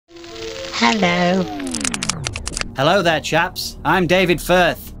Hello. Hello there, chaps. I'm David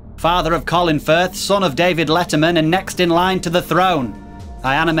Firth, father of Colin Firth, son of David Letterman, and next in line to the throne.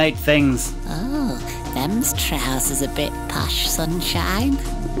 I animate things. Oh, them's trousers a bit posh, sunshine.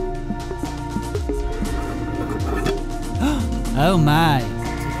 Oh my.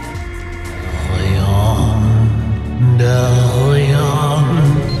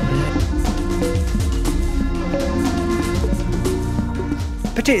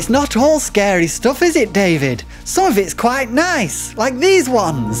 But it's not all scary stuff, is it, David? Some of it's quite nice, like these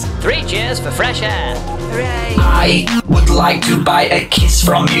ones. 3 cheers for fresh air. Hooray! I would like to buy a kiss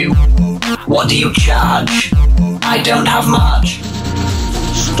from you. What do you charge? I don't have much.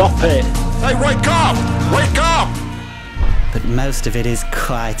 Stop it. Hey, wake up! Wake up! But most of it is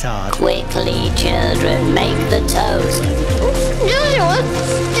quite odd. Quickly, children, make the toast.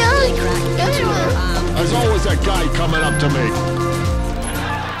 There's always that guy coming up to me.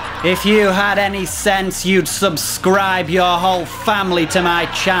 If you had any sense, you'd subscribe your whole family to my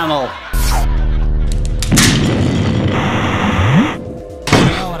channel. You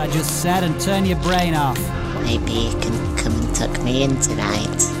know what I just said, and turn your brain off. Maybe you can come and tuck me in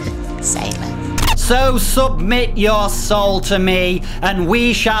tonight, sailor. So submit your soul to me, and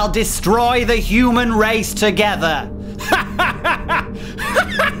we shall destroy the human race together.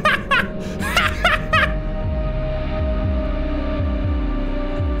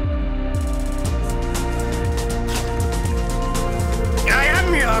 I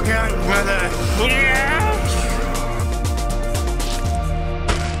am your grandmother. Yes.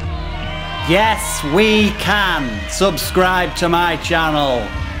 Yes, we can. Subscribe to my channel.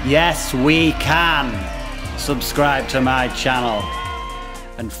 Yes, we can. Subscribe to my channel.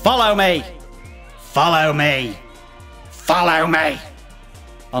 And follow me. Follow me. Follow me.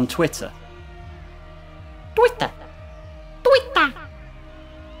 On Twitter. Twitter.